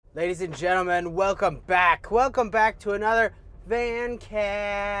Ladies and gentlemen, welcome back. Welcome back to another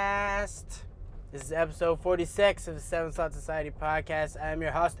Vancast. This is episode 46 of the Seven Slot Society podcast. I am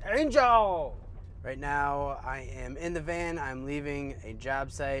your host, Angel. Right now, I am in the van. I'm leaving a job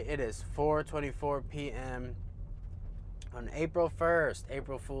site. It is 4:24 p.m. on April 1st,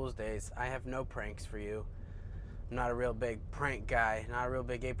 April Fool's Days. I have no pranks for you. I'm not a real big prank guy, not a real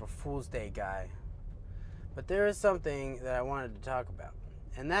big April Fool's Day guy. But there is something that I wanted to talk about.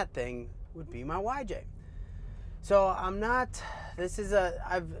 And that thing would be my YJ. So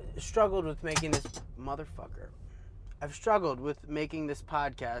I've struggled with making this I've struggled with making this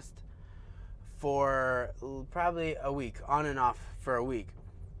podcast for probably a week, on and off for a week,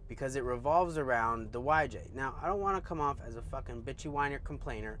 because it revolves around the YJ. Now, I don't want to come off as a fucking bitchy whiner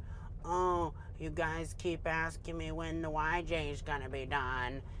complainer. Oh, you guys keep asking me when the YJ is gonna be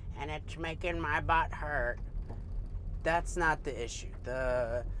done, and it's making my butt hurt. That's not the issue.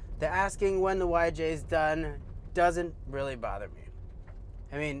 The asking when the YJ is done doesn't really bother me.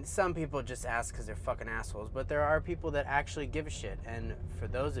 I mean, some people just ask because they're fucking assholes, but there are people that actually give a shit, and for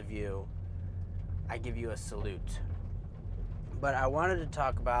those of you, I give you a salute. But I wanted to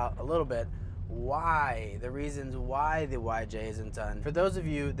talk about a little bit the reasons why the YJ isn't done. For those of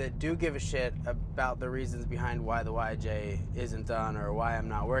you that do give a shit about the reasons behind why the YJ isn't done or why I'm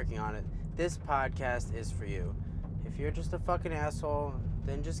not working on it, this podcast is for you. If you're just a fucking asshole,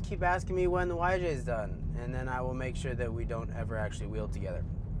 then just keep asking me when the YJ is done, and then I will make sure that we don't ever actually wheel together.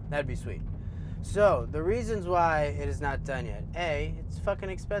 That'd be sweet. So, the reasons why it is not done yet. A, it's fucking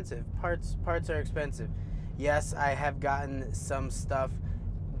expensive. Parts are expensive. Yes, I have gotten some stuff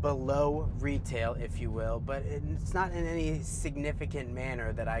below retail, if you will, but it's not in any significant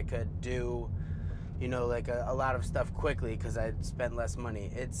manner that I could do, like a lot of stuff quickly because I spent less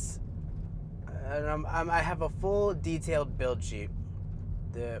money. I have a full detailed build sheet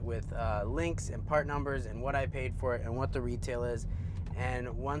with links and part numbers and what I paid for it and what the retail is.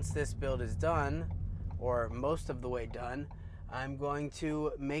 And once this build is done, or most of the way done, I'm going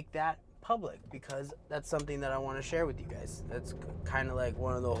to make that public because that's something that I want to share with you guys. That's kind of like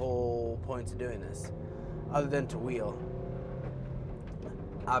one of the whole points of doing this, other than to wheel,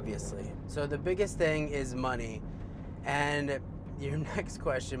 obviously. So the biggest thing is money. And your next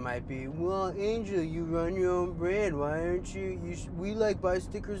question might be, well, Angel, you run your own brand. Why aren't we buy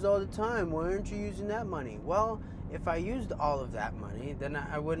stickers all the time. Why aren't you using that money? Well, if I used all of that money, then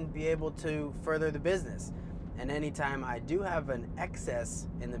I wouldn't be able to further the business. And anytime I do have an excess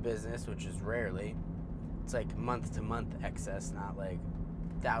in the business, which is rarely, it's like month to month excess, not like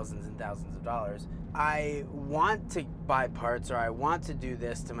thousands and thousands of dollars, I want to buy parts or I want to do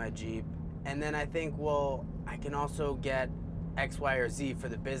this to my Jeep. And then I think, well, I can also get X, Y, or Z for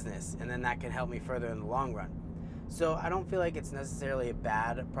the business, and then that can help me further in the long run. So I don't feel like it's necessarily a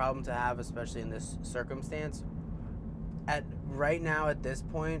bad problem to have, especially in this circumstance. Right now, at this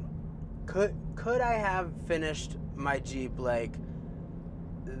point, could I have finished my Jeep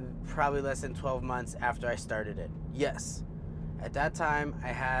probably less than 12 months after I started it? Yes. At that time,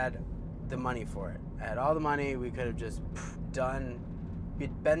 I had the money for it. I had all the money. We could have just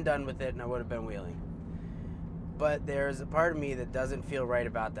been done with it, and I would have been wheeling. But there's a part of me that doesn't feel right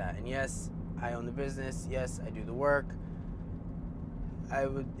about that. And yes, I own the business. Yes, I do the work.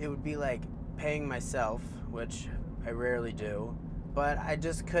 It would be like paying myself, which I rarely do. But I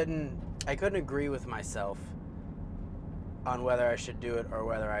couldn't agree with myself on whether I should do it or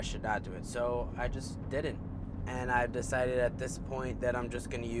whether I should not do it. So I just didn't. And I've decided at this point that I'm just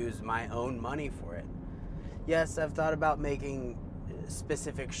going to use my own money for it. Yes, I've thought about making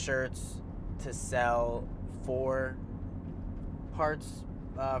specific shirts to sell for parts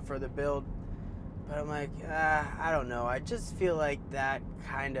for the build, but I'm like, I don't know. I just feel like that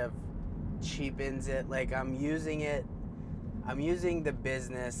kind of cheapens it. Like I'm using the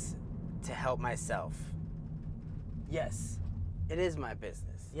business to help myself. Yes, it is my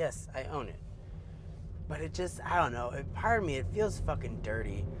business. Yes, I own it. But it just, I don't know. Part of me, it feels fucking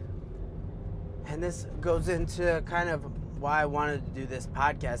dirty. And this goes into kind of why I wanted to do this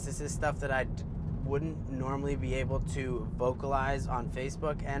podcast. This is stuff that I wouldn't normally be able to vocalize on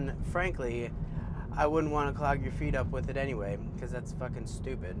Facebook, and frankly, I wouldn't want to clog your feet up with it anyway, because that's fucking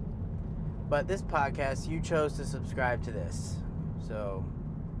stupid. But this podcast, you chose to subscribe to this, so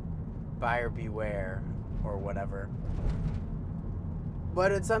buyer beware, or whatever.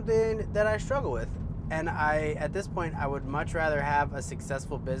 But it's something that I struggle with, and at this point, I would much rather have a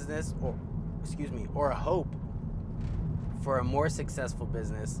successful business, or a hope for a more successful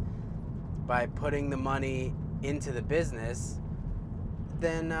business by putting the money into the business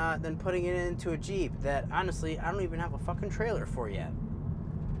than putting it into a Jeep that honestly I don't even have a fucking trailer for yet.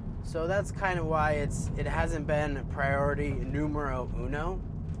 So that's kind of why it hasn't been priority numero uno.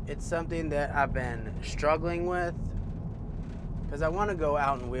 It's something that I've been struggling with because I want to go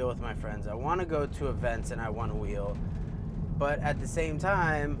out and wheel with my friends. I want to go to events and I want to wheel. But at the same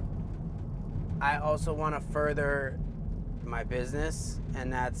time, I also want to further my business,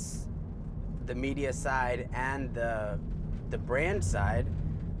 and that's the media side and the brand side.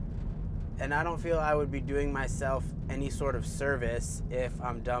 And I don't feel I would be doing myself any sort of service if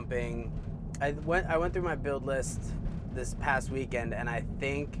I'm dumping. I went through my build list this past weekend, and I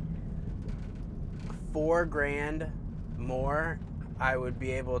think $4,000 more I would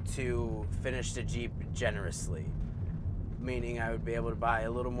be able to finish the Jeep generously. Meaning I would be able to buy a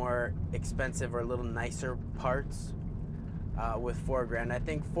little more expensive or a little nicer parts with $4,000. I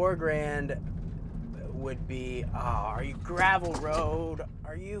think $4,000 would be, oh, are you gravel road?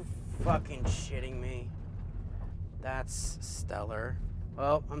 Are you fucking shitting me? That's stellar.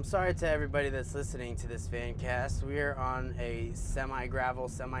 Well, I'm sorry to everybody that's listening to this Vancast. We are on a semi-gravel,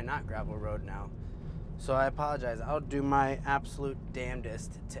 semi-not gravel road now. So I apologize. I'll do my absolute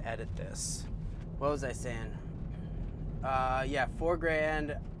damnedest to edit this. What was I saying? Yeah,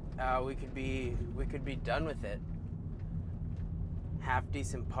 $4,000. We could be done with it. Half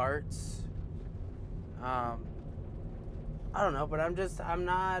decent parts. I don't know, but I'm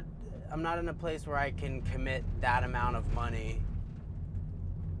not in a place where I can commit that amount of money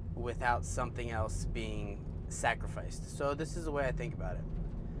without something else being sacrificed. So this is the way I think about it.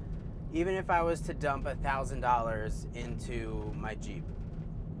 Even if I was to dump $1,000 into my Jeep,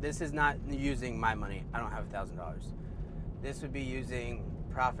 this is not using my money. I don't have $1,000. This would be using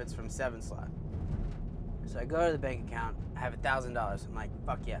profits from 7 Slot. So I go to the bank account, I have $1,000. I'm like,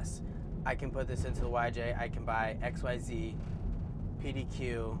 fuck yes. I can put this into the YJ. I can buy XYZ,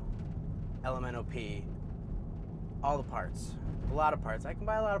 PDQ, LMNOP, all the parts. A lot of parts. I can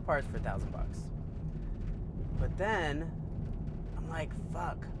buy a lot of parts for $1,000. But then I'm like,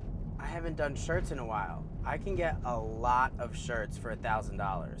 fuck, I haven't done shirts in a while. I can get a lot of shirts for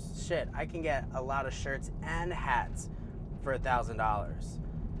 $1,000. Shit, I can get a lot of shirts and hats for $1,000.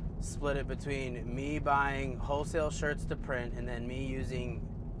 Split it between me buying wholesale shirts to print and then me using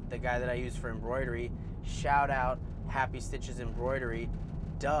the guy that I use for embroidery. Shout out Happy Stitches Embroidery,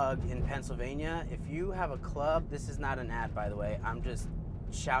 Doug in Pennsylvania. If you have a club, this is not an ad, by the way. I'm just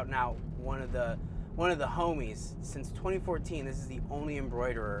shouting out one of the homies. Since 2014, this is the only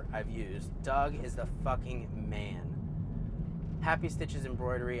embroiderer I've used. Doug is the fucking man. Happy Stitches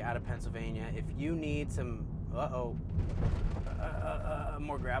Embroidery out of Pennsylvania. If you need some,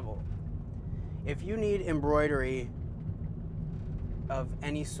 more gravel. If you need embroidery of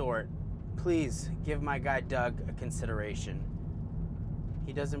any sort, please give my guy Doug a consideration.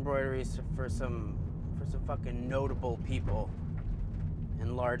 He does embroideries for some fucking notable people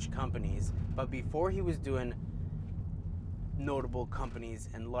and large companies. But before he was doing notable companies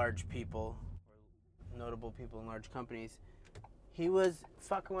and large people, or notable people and large companies, he was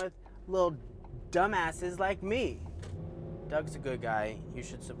fucking with little dumbasses like me. Doug's a good guy. You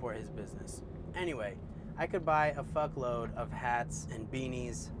should support his business. Anyway, I could buy a fuckload of hats and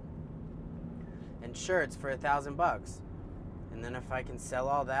beanies and shirts for $1,000. And then if I can sell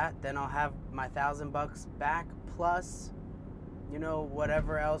all that, then I'll have my $1,000 back plus, you know,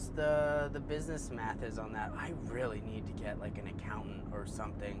 whatever else the business math is on that. I really need to get like an accountant or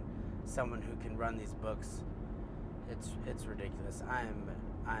something, someone who can run these books. It's ridiculous.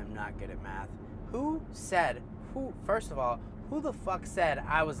 I'm not good at math. First of all, who the fuck said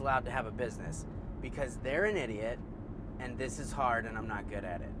I was allowed to have a business? Because they're an idiot, and this is hard, and I'm not good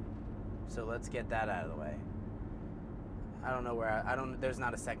at it. So let's get that out of the way. I don't know there's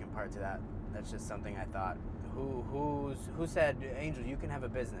not a second part to that. That's just something I thought. Who said, Angel, you can have a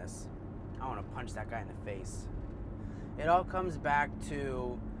business? I want to punch that guy in the face. It all comes back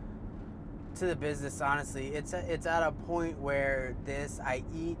to the business, honestly. It's at a point where I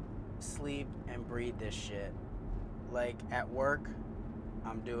eat, sleep, and breathe this shit. Like at work,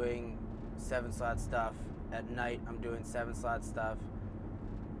 I'm doing 7 Slot stuff. At night, I'm doing 7 Slot stuff.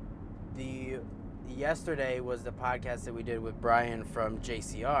 Yesterday was the podcast that we did with Brian from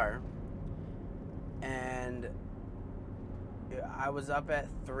JCR, and I was up at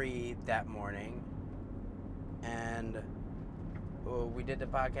 3 that morning, and we did the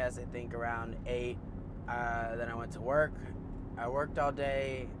podcast, I think, around 8. Then I went to work. I worked all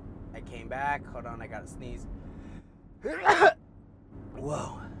day. I came back. Hold on, I got to sneeze.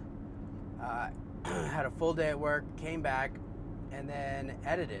 Whoa. Had a full day at work, came back, and then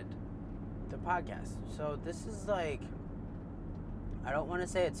edited the podcast. So this is like, I don't want to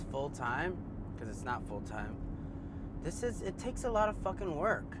say it's full time, because it's not full time. It takes a lot of fucking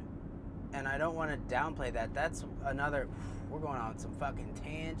work. And I don't want to downplay that. That's another, we're going on some fucking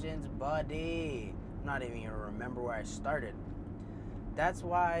tangents, buddy. I'm not even gonna remember where I started. That's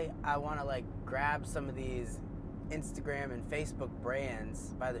why I want to like grab some of these Instagram and Facebook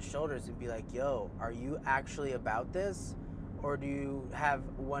brands by the shoulders and be like, yo, are you actually about this? Or do you have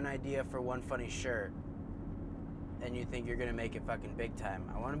one idea for one funny shirt and you think you're gonna make it fucking big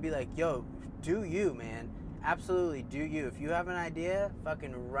time? I want to be like, yo, do you, man. Absolutely do you. If you have an idea,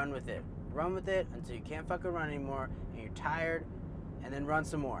 fucking run with it. Run with it until you can't fucking run anymore and you're tired, and then run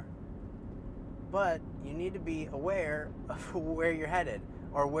some more. But you need to be aware of where you're headed,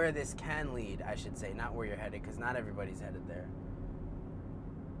 or where this can lead, I should say, not where you're headed, because not everybody's headed there.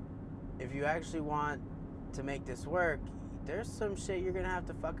 If you actually want to make this work, there's some shit you're gonna have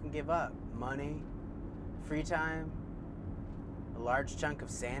to fucking give up. Money, free time, a large chunk of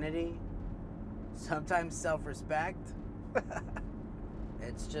sanity, sometimes self-respect.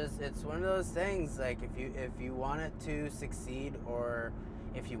 It's one of those things, like if you want it to succeed, or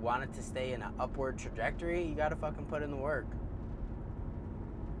if you want it to stay in an upward trajectory, you gotta fucking put in the work.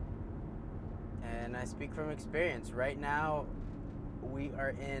 And I speak from experience. Right now,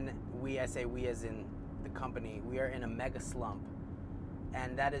 I say we as in the company, we are in a mega slump.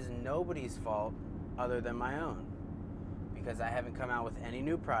 And that is nobody's fault other than my own. Because I haven't come out with any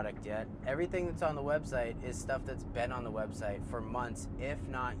new product yet. Everything that's on the website is stuff that's been on the website for months, if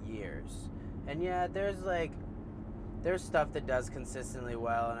not years. And yeah, there's stuff that does consistently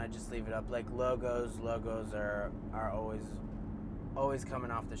well, and I just leave it up. Like logos are always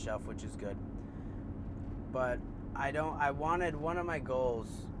coming off the shelf, which is good. But I wanted, one of my goals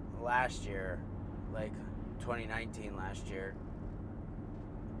last year, like 2019 last year.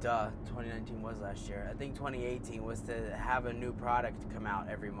 2019 was last year. I think 2018 was to have a new product come out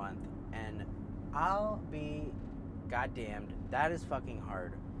every month. And I'll be goddamned, that is fucking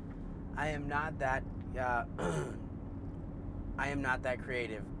hard. I am not that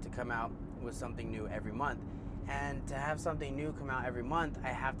creative to come out with something new every month. And to have something new come out every month, I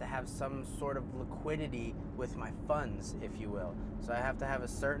have to have some sort of liquidity with my funds, if you will. So I have to have a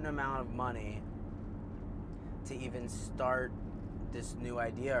certain amount of money to even start this new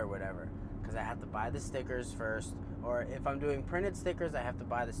idea or whatever, because I have to buy the stickers first, or if I'm doing printed stickers, I have to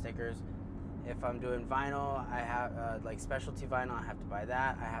buy the stickers. If I'm doing vinyl, I have like specialty vinyl, I have to buy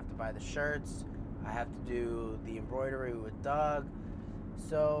that. I have to buy the shirts. I have to do the embroidery with Doug.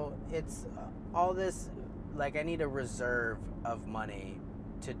 So it's all this, like I need a reserve of money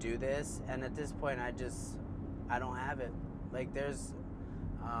to do this, and at this point I don't have it. Like there's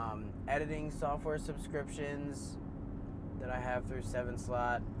editing software subscriptions that I have through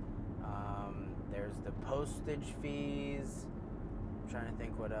 7Slot. There's the postage fees. I'm trying to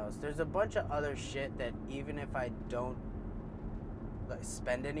think what else. There's a bunch of other shit that even if I don't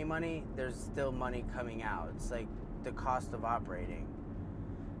spend any money, there's still money coming out. It's like the cost of operating.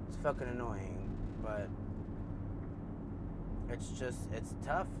 It's fucking annoying, but it's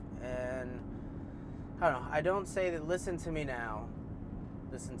tough. And I don't know. I don't say that, listen to me now.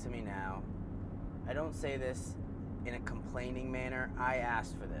 I don't say this in a complaining manner. I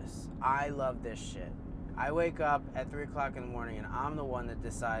asked for this. I love this shit. I wake up at 3 o'clock in the morning and I'm the one that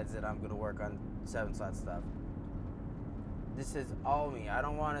decides that I'm going to work on 7Slot stuff. This is all me. I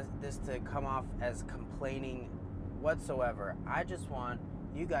don't want this to come off as complaining whatsoever. I just want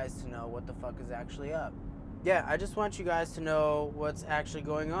you guys to know what the fuck is actually up. Yeah, I just want you guys to know what's actually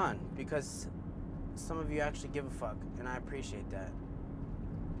going on, because some of you actually give a fuck, and I appreciate that.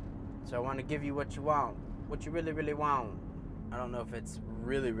 So I want to give you what you want. What you really, really want. I don't know if it's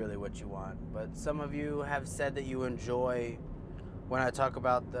really, really what you want, but some of you have said that you enjoy when I talk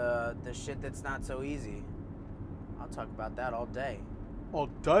about the shit that's not so easy. I'll talk about that all day. All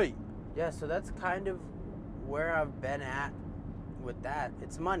day? Yeah, so that's kind of where I've been at with that.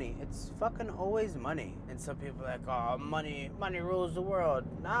 It's money. It's fucking always money. And some people are like, oh, money rules the world.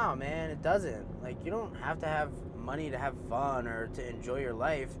 Nah, man, it doesn't. Like, you don't have to have money to have fun or to enjoy your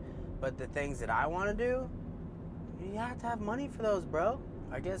life, but the things that I want to do, you have to have money for those, bro.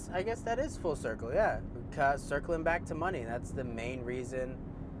 I guess that is full circle, yeah. Because circling back to money, that's the main reason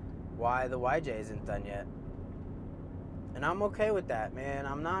why the YJ isn't done yet. And I'm okay with that, man.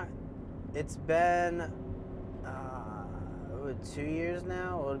 I'm not. It's been 2 years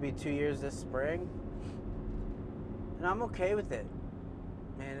now. It'll be 2 years this spring. And I'm okay with it.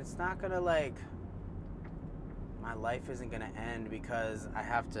 Man, it's not gonna like, my life isn't gonna end because I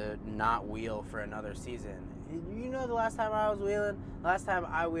have to not wheel for another season. You know, the last time I was wheeling, last time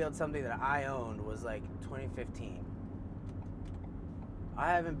I wheeled something that I owned was like 2015.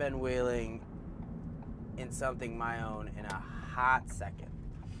 I haven't been wheeling in something my own in a hot second.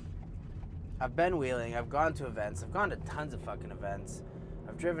 I've been wheeling, I've gone to events, I've gone to tons of fucking events.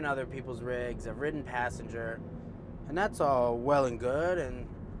 I've driven other people's rigs, I've ridden passenger, and that's all well and good, and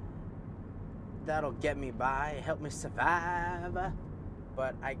that'll get me by, help me survive,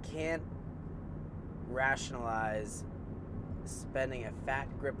 but I can't rationalize spending a fat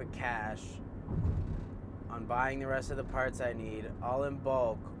grip of cash on buying the rest of the parts I need all in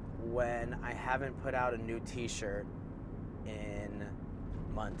bulk when I haven't put out a new t-shirt in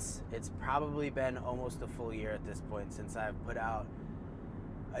months. It's probably been almost a full year at this point since I've put out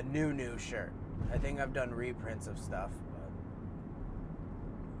a new shirt. I think I've done reprints of stuff,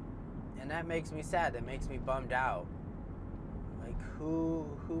 and that makes me sad. That makes me bummed out. Like, who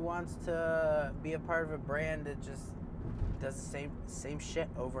wants to be a part of a brand that just does the same shit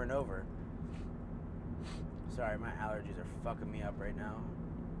over and over? Sorry, my allergies are fucking me up right now.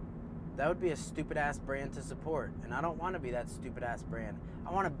 That would be a stupid ass brand to support, and I don't want to be that stupid ass brand.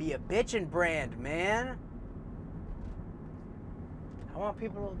 I want to be a bitchin' brand, man. I want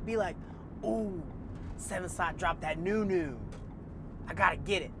people to be like, ooh, 7 Slot dropped that new. I gotta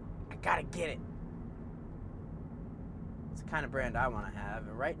get it. It's the kind of brand I want to have,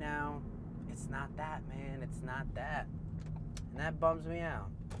 and right now, it's not that, man. It's not that. And that bums me out.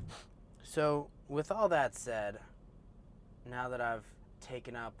 So, with all that said, now that I've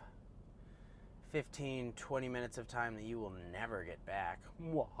taken up 15, 20 minutes of time that you will never get back,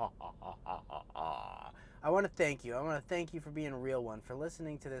 I want to thank you. I want to thank you for being a real one, for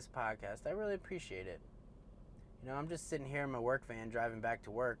listening to this podcast. I really appreciate it. You know, I'm just sitting here in my work van driving back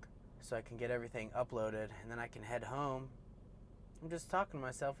to work so I can get everything uploaded, and then I can head home. I'm just talking to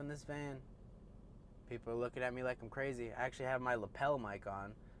myself in this van. People are looking at me like I'm crazy. I actually have my lapel mic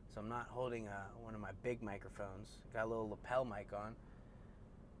on, so I'm not holding one of my big microphones. Got a little lapel mic on.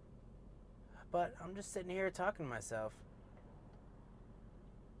 But I'm just sitting here talking to myself.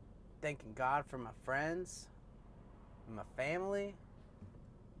 Thanking God for my friends, and my family.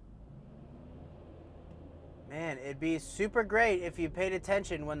 Man, it'd be super great if you paid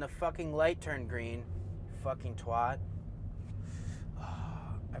attention when the fucking light turned green. Fucking twat.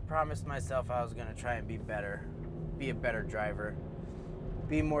 I promised myself I was gonna try and be better. Be a better driver.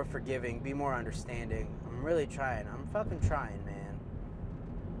 Be more forgiving. Be more understanding. I'm really trying. I'm fucking trying, man.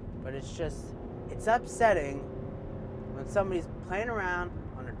 But it's just, it's upsetting when somebody's playing around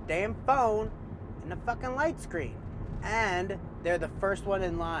on their damn phone in the fucking light screen. And they're the first one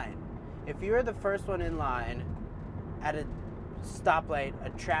in line. If you're the first one in line at a stoplight, a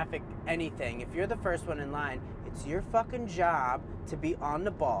traffic, anything, if you're the first one in line, it's your fucking job to be on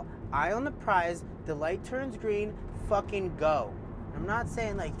the ball. Eye on the prize, the light turns green, fucking go. I'm not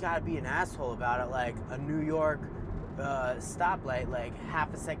saying like you gotta be an asshole about it, like a New York stoplight, like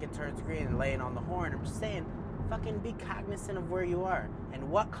half a second turns green and laying on the horn. I'm just saying, fucking be cognizant of where you are and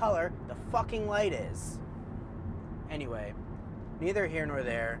what color the fucking light is. Anyway, neither here nor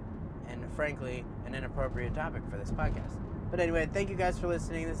there, and frankly, an inappropriate topic for this podcast. But anyway, thank you guys for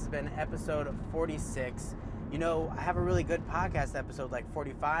listening. This has been episode 46. You know, I have a really good podcast episode like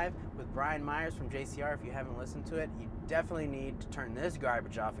 45 with Brian Myers from JCR. If you haven't listened to it, you definitely need to turn this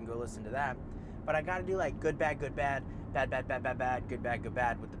garbage off and go listen to that. But I got to do like good, bad, good, bad, bad, bad, bad, bad, bad, good, bad, good,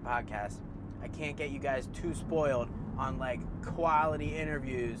 bad with the podcast. I can't get you guys too spoiled on like quality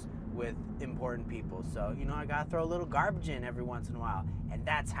interviews with important people. So, you know, I got to throw a little garbage in every once in a while. And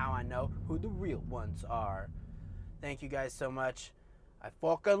that's how I know who the real ones are. Thank you guys so much. I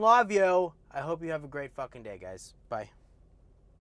fucking love you. I hope you have a great fucking day, guys. Bye.